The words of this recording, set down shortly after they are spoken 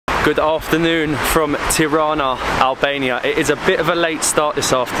Good afternoon from Tirana, Albania. It is a bit of a late start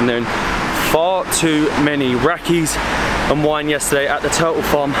this afternoon. Far too many rakis and wine yesterday at the Turtle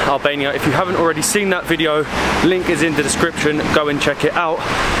Farm, Albania. If you haven't already seen that video, link is in the description, go and check it out.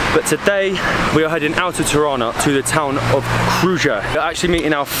 But today we are heading out of Tirana to the town of Krujë. We're actually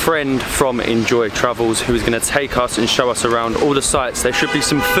meeting our friend from Enjoy Travels who is going to take us and show us around all the sites. There should be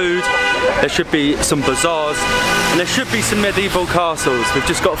some food, there should be some bazaars, and there should be some medieval castles. We've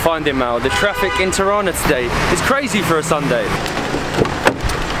just got to find him now. The traffic in Tirana today is crazy for a Sunday.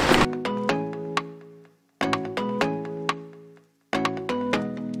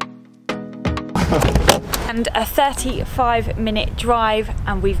 And a 35-minute drive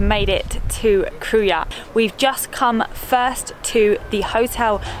and we've made it to Krujë. We've just come first to the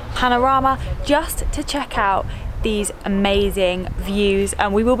Hotel Panorama just to check out these amazing views,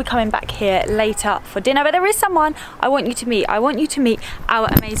 and we will be coming back here later for dinner. But there is someone I want you to meet. I want you to meet our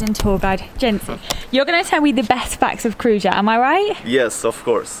amazing tour guide, Jensi. You're going to tell me the best facts of Krujë, am I right? Yes, of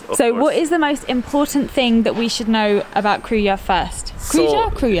course. What is the most important thing that we should know about Krujë first?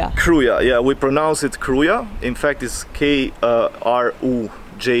 Krujë? Krujë? Krujë, yeah, we pronounce it Krujë. In fact, it's K-R-U-J.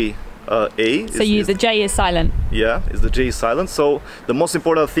 So the J is silent? Yeah, the J is silent. So the most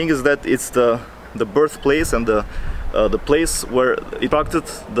important thing is that it's the birthplace and the place where it constructed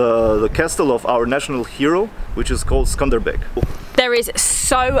the castle of our national hero, which is called Skanderbeg. There is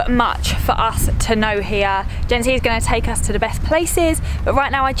so much for us to know here. Jensi is going to take us to the best places, but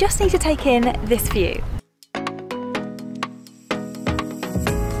right now I just need to take in this view.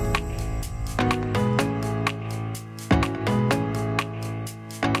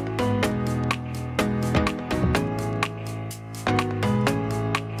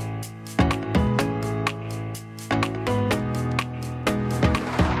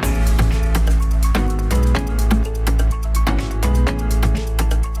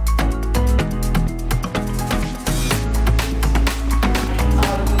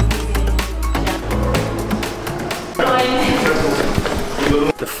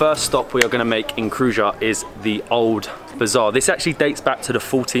 The first stop we are going to make in Krujë is the Old Bazaar. This actually dates back to the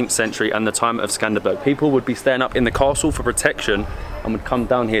 14th century and the time of Skanderbeg. People would be staying up in the castle for protection and would come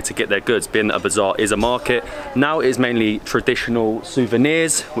down here to get their goods, being that a bazaar is a market. Now it is mainly traditional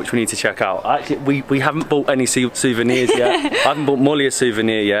souvenirs, which we need to check out. Actually, we haven't bought any souvenirs yet. I haven't bought Molly a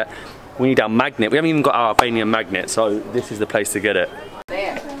souvenir yet. We need our magnet. We haven't even got our Albanian magnet, so this is the place to get it.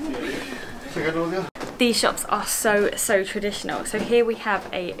 These shops are so traditional. So here we have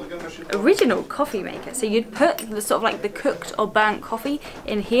a original coffee maker. So you'd put the sort of like the cooked or burnt coffee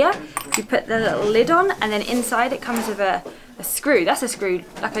in here. You put the little lid on, and then inside it comes with a screw. That's a screw,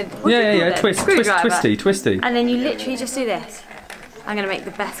 like a twisty. And then you literally just do this. I'm gonna make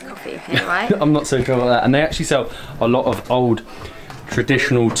the best coffee here, right? I'm not so sure about that. And they actually sell a lot of old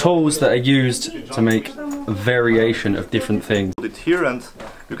traditional tools that are used to make a variation of different things. Put it here and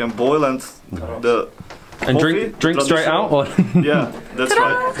you can boil and drink straight out, or yeah, that's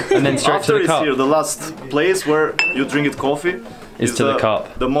right. And then straight to the cup. Here, the last place where you drink it coffee is to the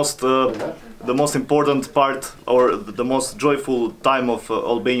cup. The most important part, or the most joyful time of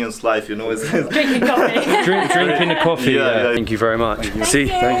Albanian's life, you know, is drinking coffee. Drinking the coffee. Yeah. Thank you very much. See,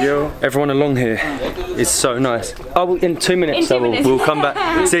 thank you. Everyone along here is so nice. Oh, in 2 minutes, we'll come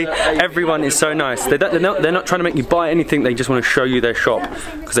back. See, everyone is so nice. They're not trying to make you buy anything. They just want to show you their shop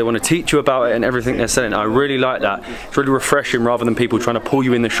because they want to teach you about it and everything they're selling. I really like that. It's really refreshing rather than people trying to pull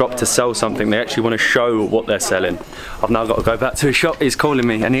you in the shop to sell something. They actually want to show what they're selling. I've now got to go back to a shop. He's calling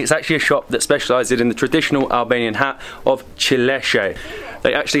me, and it's actually a shop that specialises in the traditional Albanian hat of Qileshë.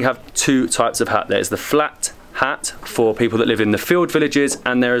 They actually have two types of hat. There's the flat hat for people that live in the field villages,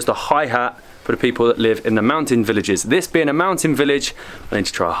 and there is the high hat for the people that live in the mountain villages. This being a mountain village, I need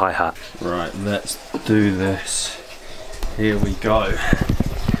to try a high hat. Right, let's do this. Here we go.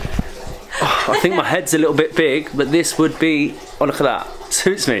 Oh, I think my head's a little bit big, but this would be, oh look at that,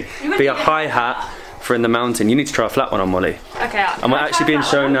 suits me. Be a high hat for in the mountain. You need to try a flat one on, Molly. Okay. And we're actually being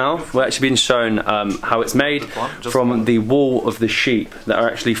shown now, we're actually being shown how it's made from the wool of the sheep that are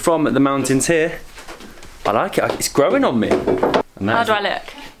actually from the mountains here. I like it, it's growing on me. And how do I look?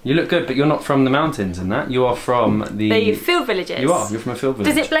 You look good, but you're not from the mountains and that. You are from the field villages. You are, you're from a field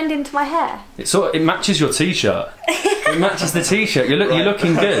village. Does it blend into my hair? It matches your t-shirt. It matches the t-shirt, you're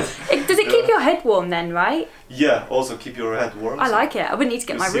looking good. Does it keep your head warm then, right? Yeah, also keep your head warm. I like it. I wouldn't need to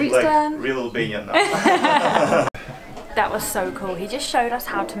get my roots like done. Real Albanian now. That was so cool. He just showed us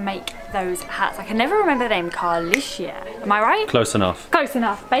how to make those hats. I can never remember the name. Karlicia. Am I right? Close enough. Close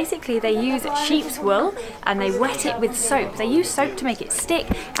enough. Basically, they use sheep's wool and they wet it with soap. They use soap to make it stick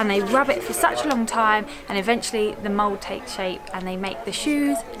and they rub it for such a long time and eventually the mould takes shape and they make the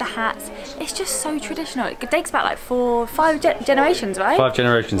shoes, the hats. It's just so traditional. It takes about like 4, 5 generations, right? 5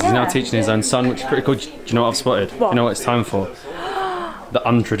 generations. Yeah. He's now teaching his own son, which is pretty cool. Do you know what I've spotted? What? You know what it's time for? The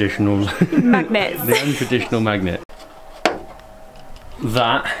untraditional magnets. The untraditional magnet.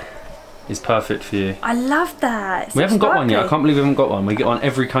 That is perfect for you. I love that. It's we haven't got one yet. I can't believe we haven't got one. We get one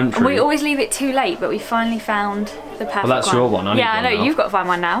every country. We always leave it too late, but we finally found the perfect one. Well, that's your one. I need I know. one now. You've got to find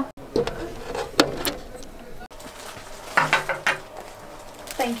one now.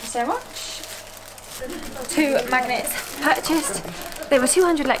 Thank you so much. 2 magnets purchased. They were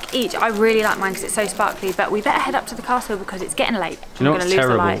 200 like each. I really like mine because it's so sparkly, but we better head up to the castle because it's getting late. Do you know what's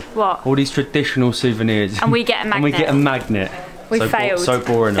terrible? What? All these traditional souvenirs. And we get a magnet. And we get a magnet. We failed. So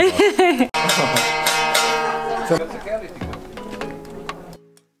boring of us.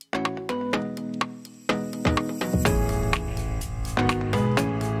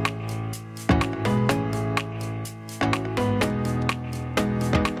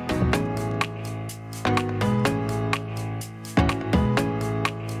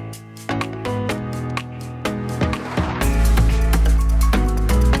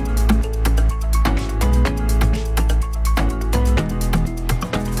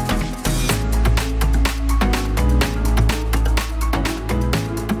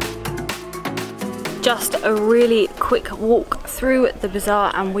 Just a really quick walk through the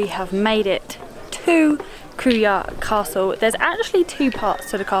bazaar and we have made it to Krujë castle. There's actually 2 parts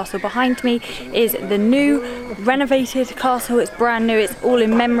to the castle. Behind me is the new renovated castle. It's brand new. It's all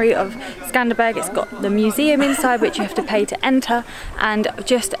in memory of Skanderbeg. It's got the museum inside which you have to pay to enter, and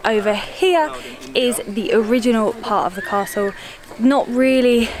just over here is the original part of the castle. Not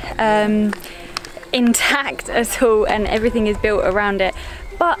really intact at all and everything is built around it.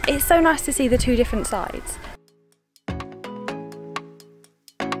 But it's so nice to see the 2 different sides.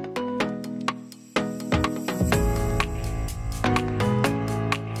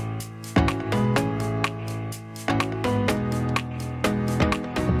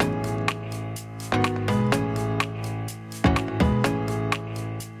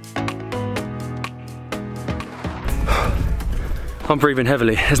 I'm breathing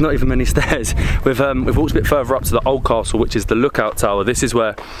heavily. There's not even many stairs. We've walked a bit further up to the old castle, which is the lookout tower. This is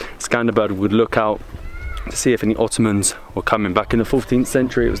where Skanderbeg would look out to see if any Ottomans were coming. Back in the 14th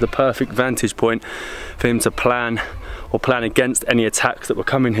century, it was the perfect vantage point for him to plan against any attacks that were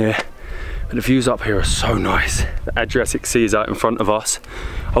coming here. But the views up here are so nice. The Adriatic Sea is out in front of us.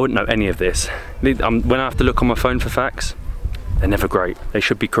 I wouldn't know any of this. When I have to look on my phone for facts, they're never great. They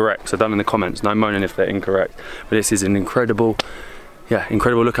should be correct. So down in the comments, no moaning if they're incorrect. But this is an incredible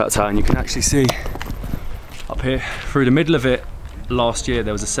lookout tower, and you can actually see up here through the middle of it. Last year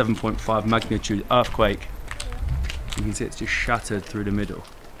there was a 7.5 magnitude earthquake. You can see it's just shattered through the middle.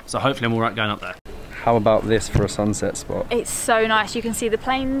 So hopefully I'm all right going up there. How about this for a sunset spot? It's so nice. You can see the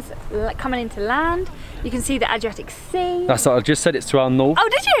planes coming into land. You can see the Adriatic Sea. That's what I just said. It's to our north. Oh,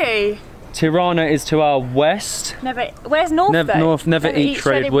 did you? Tirana is to our west. Where's north though? North, never eat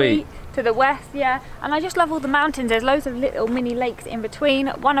shredded wheat. To the west, yeah. And I just love all the mountains. There's loads of little mini lakes in between,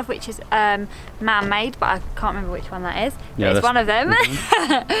 one of which is man-made, but I can't remember which one that is. Yeah, it's one of them.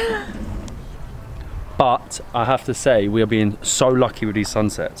 But I have to say, we are being so lucky with these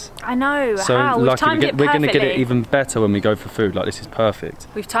sunsets. I know, so how? We've timed it perfectly. We're going to get it even better when we go for food. Like, this is perfect.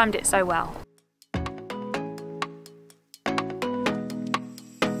 We've timed it so well.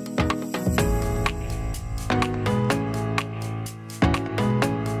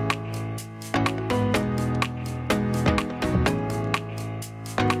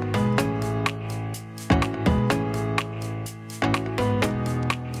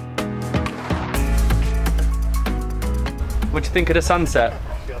 What do you think of the sunset?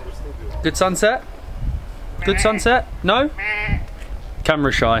 Good sunset? Good sunset? No?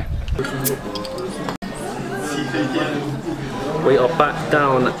 Camera shy. We are back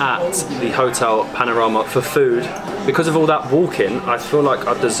down at the Hotel Panorama for food. Because of all that walking, I feel like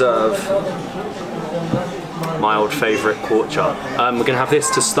I deserve my old favourite pork chop. We're going to have this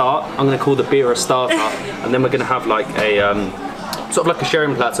to start. I'm going to call the beer a starter, and then we're going to have like a sort of like a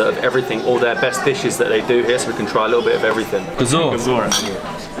sharing platter of everything, all their best dishes that they do here, so we can try a little bit of everything. Bazaar.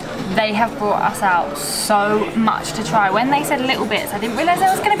 They have brought us out so much to try. When they said little bits, I didn't realise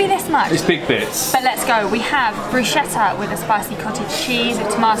there was going to be this much. It's big bits. But let's go. We have bruschetta with a spicy cottage cheese with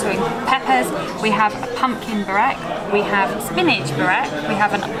tomato and peppers. We have a pumpkin barek. We have spinach barek. We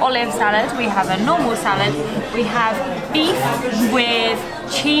have an olive salad. We have a normal salad. We have beef with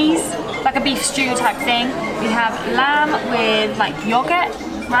cheese, like a beef stew type thing. We have lamb with like yogurt,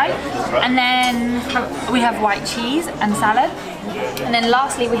 right? And then we have white cheese and salad. And then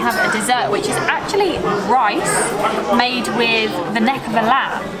lastly we have a dessert which is actually rice made with the neck of a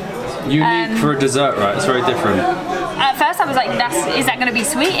lamb. Unique for a dessert, right? It's very different. At first I was like, is that going to be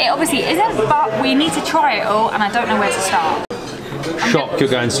sweet? It obviously isn't, but we need to try it all and I don't know where to start. Shock, you're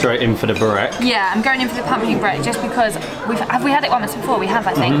going straight in for the barek. Yeah, I'm going in for the pumpkin barek just because have we had it once before? We have,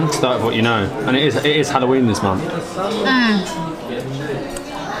 I think. Start with what you know. And it is Halloween this month.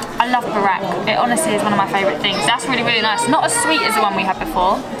 I love barek. It honestly is one of my favourite things. That's really, really nice. Not as sweet as the one we had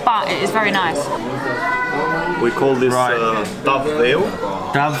before, but it is very nice. We call this Dav Veil.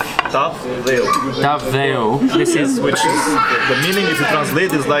 This is which is the meaning, if you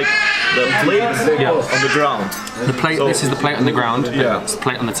translate, is like the plate on the ground. The plate. So, this is the plate on the ground. Yeah, it's the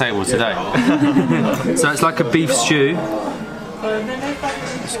plate on the table today. So it's like a beef stew.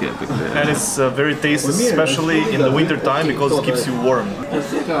 Let's get a big bit. And it's very tasty, especially in the winter time because it keeps you warm.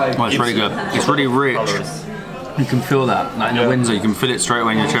 Oh, it's really good. It's really rich. You can feel that, like in your Windsor, you can feel it straight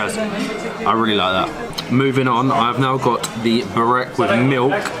away in your chest. I really like that. Moving on, I've now got the barek with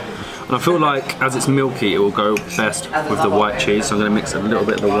milk. And I feel like as it's milky, it will go best with the white cheese. So I'm going to mix a little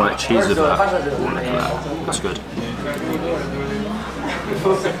bit of the white cheese with that. Oh, look at that. That's good.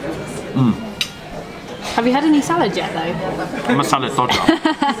 Have you had any salad yet though? I'm a salad dodger.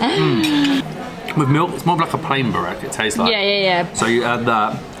 With milk, it's more like a plain barek, it tastes like. Yeah. So you add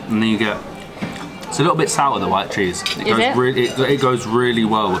that, and then you get, it's a little bit sour, the white cheese. It goes really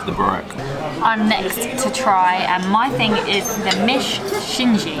well with the barek. I'm next to try, and my thing is the mish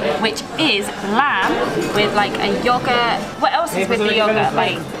shinji, which is lamb with like a yogurt. What else is with the yogurt?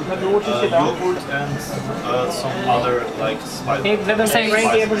 Like yogurt and some other like spices. So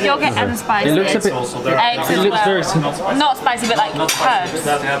yogurt and spices. It looks a bit. Eggs as looks very not spicy, but like herbs.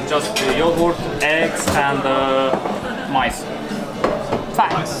 That have just yogurt, eggs, and mice.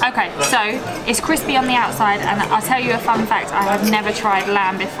 Fine. Okay, so it's crispy on the outside, and I'll tell you a fun fact. I have never tried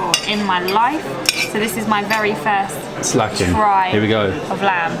lamb before in my life, so this is my very first try Here we go. of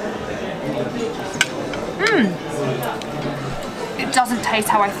lamb. It doesn't taste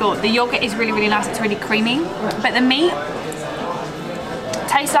how I thought. The yogurt is really, really nice. It's really creamy, but the meat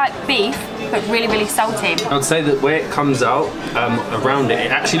tastes like beef, but really, really salty. I'd say that where it comes out around it,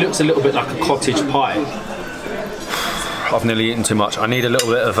 it actually looks a little bit like a cottage pie. I've nearly eaten too much. I need a little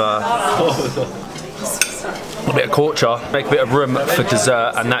bit of korcha, make a bit of room for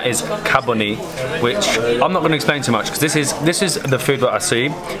dessert, and that is kaboni, which I'm not going to explain too much because this is the food that I see.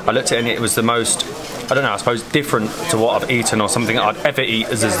 I looked at it and it was the most, I don't know, I suppose different to what I've eaten or something I'd ever eat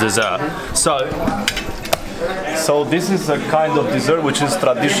as a dessert. So this is a kind of dessert which is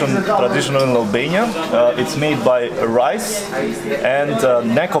traditional in Albania. It's made by rice and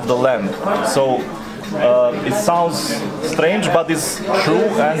neck of the lamb. So it sounds strange, but it's true,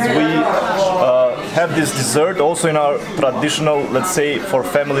 and we have this dessert also in our traditional, let's say, for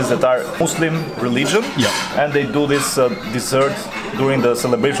families that are Muslim religion, and they do this dessert during the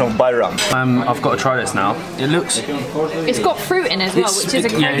celebration of Bayram. I've got to try this now. It looks... It's got fruit in as well, which is a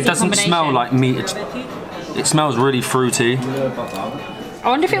crazy it doesn't smell like meat. It smells really fruity. I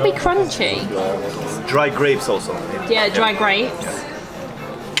wonder if it'll be crunchy. Dry grapes also. Yeah, dry grapes.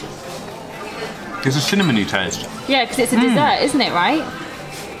 There's a cinnamony taste. Yeah, because it's a dessert, isn't it, right?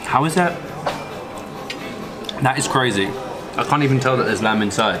 How is that? That is crazy. I can't even tell that there's lamb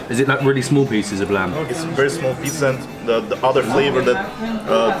inside. Is it like really small pieces of lamb? It's very small pieces, and the other flavor that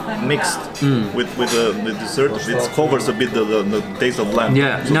mixed with the dessert, it covers a bit the taste of lamb.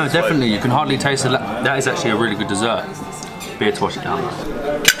 Yeah, no, definitely. You can hardly taste the lamb. That is actually a really good dessert. Beer to wash it down.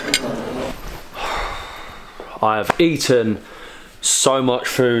 I have eaten so much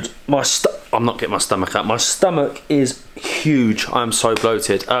food. I'm not getting my stomach out. My stomach is huge. I'm so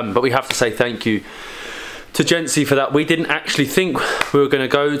bloated. But we have to say thank you to Jency for that. We didn't actually think we were going to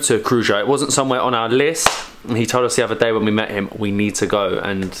go to Krujë. It wasn't somewhere on our list. And he told us the other day when we met him, we need to go.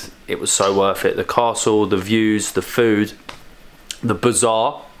 And it was so worth it. The castle, the views, the food, the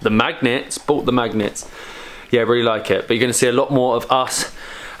bazaar, the magnets. Bought the magnets. Yeah, really like it. But you're going to see a lot more of us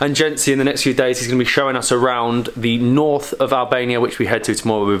and Jency in the next few days. He's going to be showing us around the north of Albania, which we head to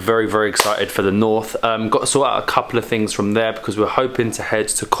tomorrow. We're very, very excited for the north. Got to sort out a couple of things from there because we're hoping to head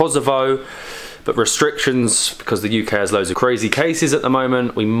to Kosovo, but restrictions, because the UK has loads of crazy cases at the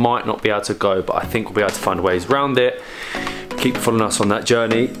moment, we might not be able to go, but I think we'll be able to find ways around it. Keep following us on that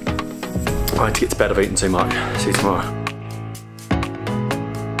journey. I need to get to bed, I've eaten too much. See you tomorrow.